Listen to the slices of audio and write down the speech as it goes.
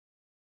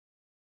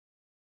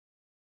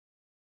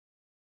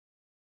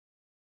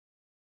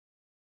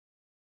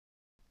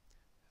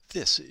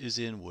This is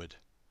Inwood.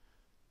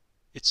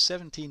 It's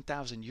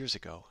 17,000 years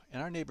ago,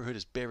 and our neighborhood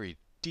is buried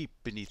deep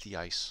beneath the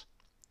ice.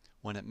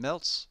 When it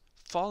melts,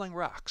 falling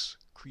rocks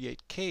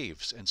create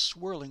caves and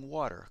swirling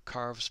water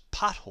carves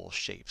pothole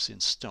shapes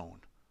in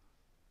stone.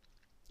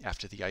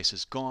 After the ice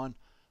is gone,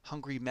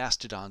 hungry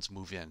mastodons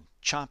move in,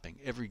 chomping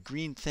every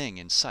green thing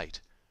in sight.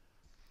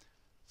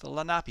 The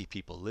Lenape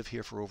people live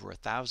here for over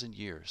 1,000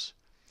 years.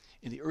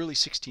 In the early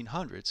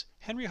 1600s,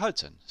 Henry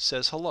Hudson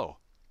says hello.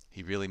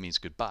 He really means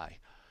goodbye.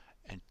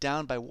 And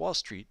down by Wall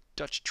Street,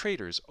 Dutch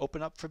traders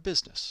open up for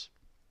business.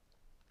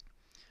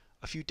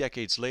 A few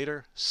decades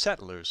later,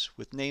 settlers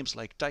with names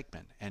like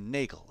Dyckman and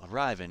Nagel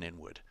arrive in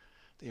Inwood.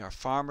 They are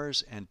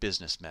farmers and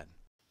businessmen.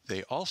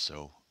 They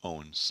also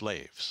own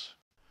slaves.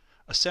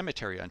 A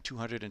cemetery on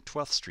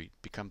 212th Street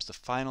becomes the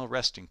final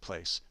resting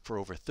place for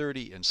over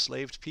 30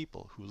 enslaved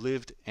people who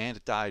lived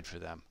and died for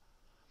them.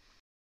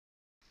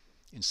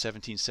 In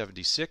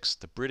 1776,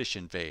 the British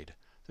invade.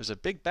 There's a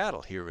big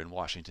battle here in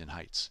Washington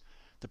Heights.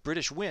 The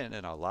British win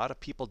and a lot of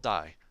people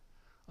die.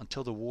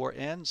 Until the war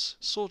ends,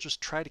 soldiers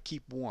try to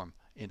keep warm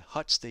in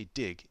huts they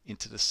dig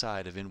into the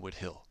side of Inwood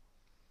Hill.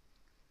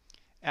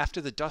 After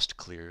the dust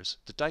clears,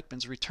 the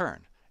Dyckmans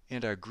return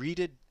and are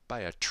greeted by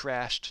a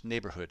trashed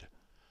neighborhood.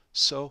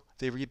 So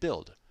they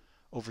rebuild.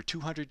 Over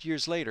 200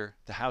 years later,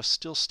 the house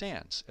still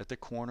stands at the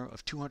corner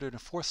of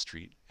 204th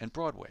Street and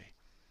Broadway.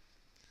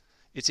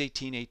 It's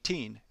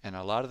 1818, and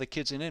a lot of the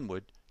kids in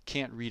Inwood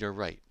can't read or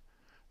write.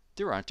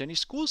 There aren't any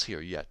schools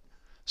here yet.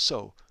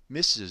 So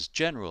Mrs.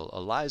 General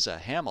Eliza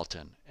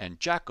Hamilton and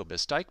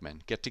Jacobus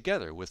Dyckman get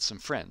together with some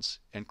friends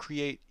and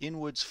create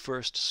Inwood's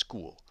first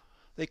school.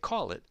 They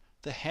call it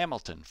the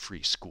Hamilton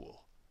Free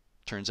School.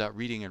 Turns out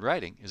reading and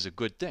writing is a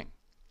good thing.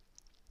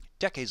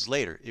 Decades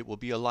later, it will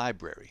be a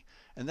library,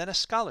 and then a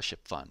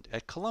scholarship fund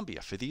at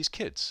Columbia for these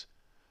kids.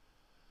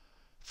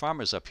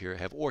 Farmers up here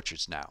have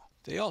orchards now.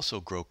 They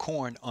also grow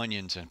corn,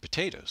 onions, and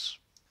potatoes.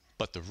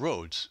 But the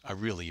roads are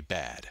really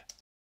bad.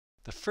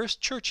 The first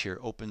church here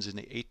opens in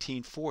the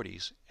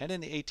 1840s, and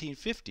in the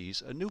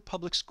 1850s, a new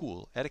public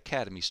school at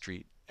Academy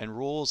Street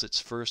enrolls its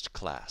first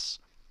class.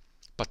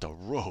 But the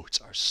roads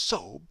are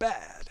so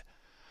bad.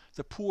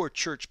 The poor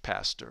church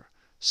pastor,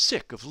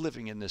 sick of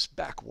living in this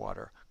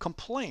backwater,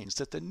 complains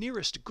that the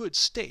nearest good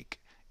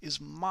steak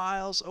is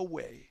miles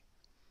away.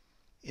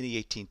 In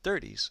the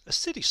 1830s, a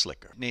city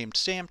slicker named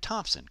Sam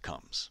Thompson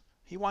comes.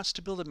 He wants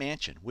to build a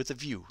mansion with a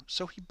view,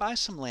 so he buys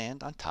some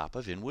land on top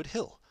of Inwood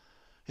Hill.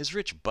 His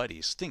rich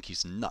buddies think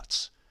he's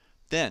nuts.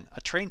 Then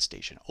a train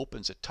station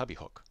opens at Tubby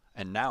Hook,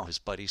 and now his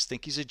buddies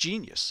think he's a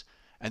genius,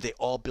 and they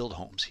all build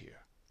homes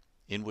here.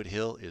 Inwood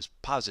Hill is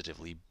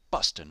positively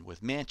bustin'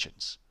 with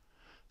mansions.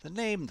 The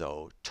name,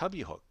 though,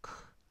 Tubby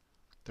Hook,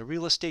 the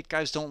real estate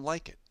guys don't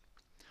like it.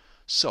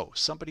 So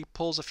somebody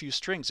pulls a few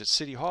strings at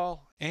City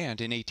Hall,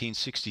 and in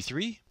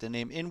 1863, the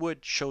name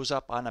Inwood shows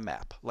up on a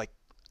map, like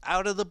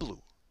out of the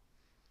blue.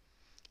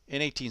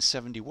 In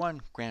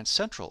 1871, Grand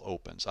Central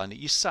opens on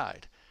the east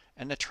side,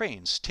 and the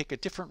trains take a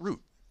different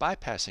route,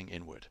 bypassing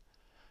Inwood.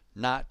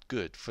 Not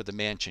good for the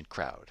mansion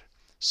crowd.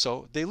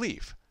 So they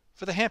leave,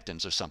 for the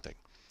Hamptons or something,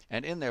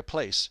 and in their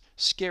place,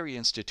 scary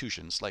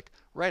institutions like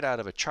right out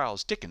of a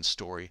Charles Dickens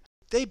story,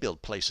 they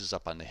build places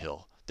up on the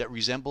hill that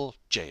resemble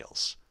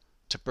jails.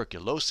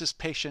 Tuberculosis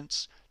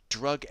patients,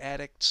 drug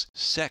addicts,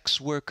 sex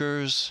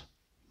workers.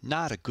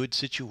 Not a good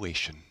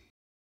situation.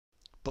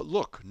 But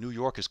look, New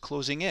York is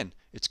closing in.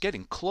 It's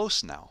getting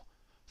close now.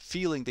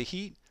 Feeling the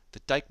heat, the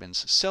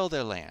Dyckmans sell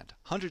their land,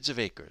 hundreds of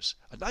acres,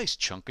 a nice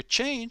chunk of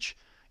change.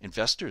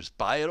 Investors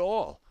buy it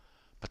all.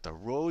 But the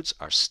roads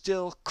are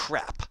still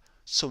crap,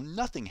 so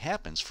nothing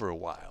happens for a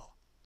while.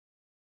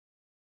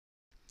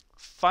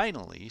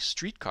 Finally,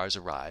 streetcars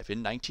arrive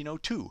in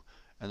 1902,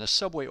 and the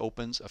subway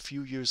opens a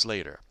few years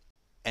later.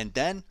 And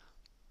then,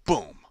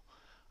 boom!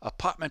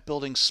 Apartment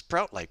buildings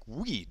sprout like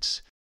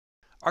weeds.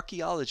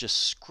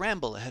 Archaeologists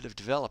scramble ahead of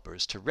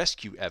developers to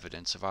rescue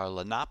evidence of our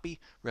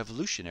Lenape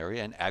revolutionary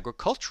and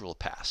agricultural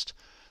past.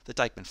 The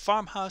Dyckman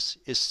farmhouse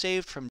is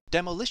saved from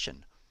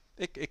demolition.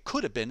 It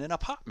could have been an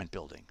apartment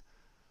building.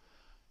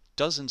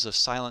 Dozens of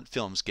silent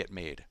films get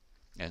made,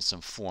 and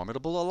some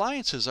formidable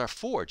alliances are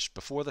forged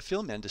before the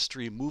film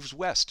industry moves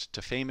west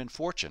to fame and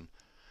fortune.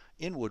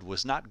 Inwood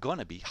was not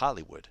gonna be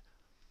Hollywood.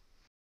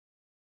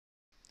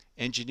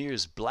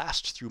 Engineers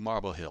blast through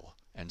Marble Hill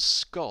and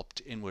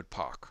sculpt Inwood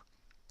Park.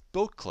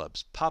 Boat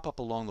clubs pop up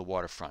along the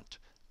waterfront.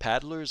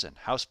 Paddlers and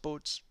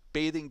houseboats,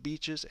 bathing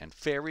beaches and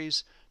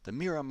ferries, the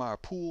Miramar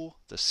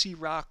Pool, the Sea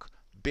Rock,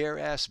 Bare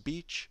Ass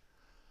Beach.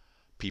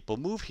 People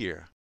move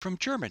here from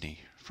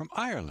Germany, from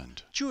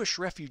Ireland. Jewish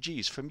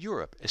refugees from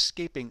Europe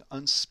escaping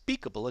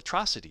unspeakable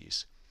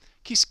atrocities.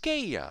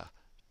 Quisqueya,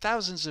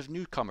 thousands of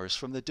newcomers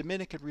from the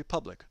Dominican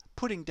Republic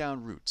putting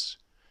down roots.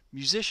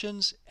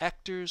 Musicians,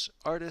 actors,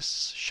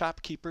 artists,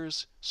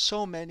 shopkeepers,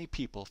 so many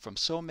people from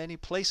so many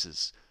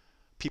places.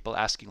 People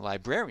asking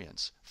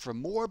librarians for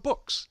more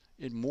books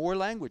in more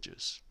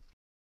languages.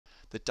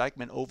 The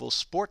Dyckman Oval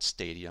Sports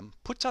Stadium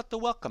puts out the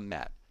welcome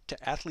mat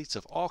to athletes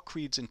of all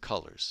creeds and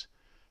colors.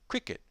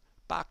 Cricket,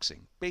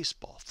 boxing,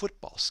 baseball,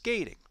 football,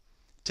 skating.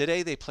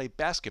 Today they play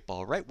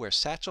basketball right where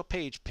Satchel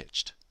Paige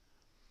pitched.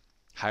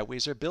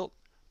 Highways are built,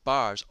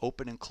 bars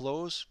open and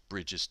close,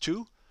 bridges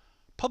too,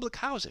 public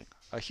housing,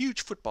 a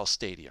huge football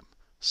stadium,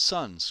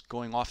 sons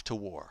going off to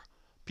war,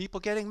 people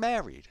getting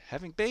married,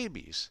 having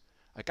babies.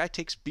 A guy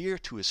takes beer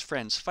to his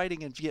friends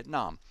fighting in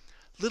Vietnam,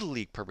 Little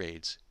League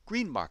parades,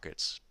 green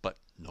markets, but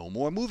no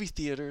more movie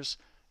theaters.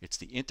 It's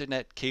the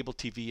internet, cable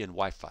TV, and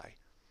Wi-Fi.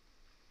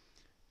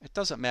 It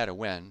doesn't matter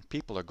when,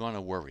 people are going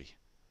to worry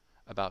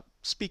about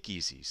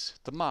speakeasies,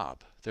 the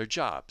mob, their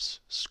jobs,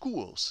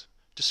 schools,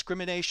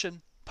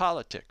 discrimination,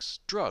 politics,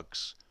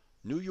 drugs,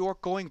 New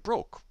York going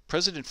broke,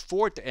 President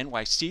Ford to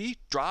NYC,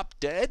 drop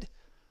dead,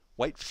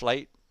 white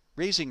flight,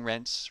 raising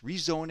rents,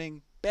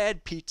 rezoning,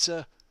 bad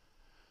pizza.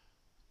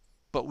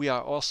 But we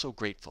are also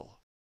grateful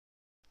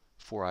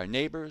for our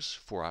neighbors,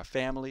 for our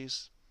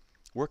families,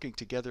 working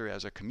together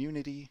as a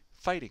community,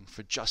 fighting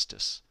for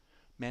justice.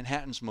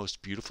 Manhattan's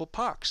most beautiful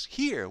parks,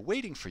 here,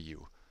 waiting for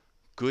you.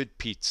 Good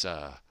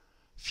pizza.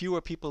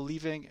 Fewer people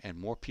leaving and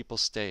more people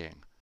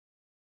staying.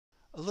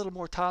 A little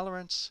more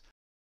tolerance,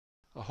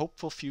 a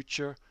hopeful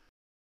future,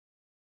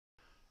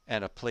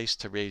 and a place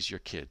to raise your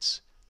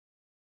kids.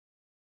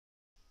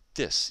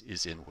 This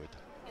is Inwood.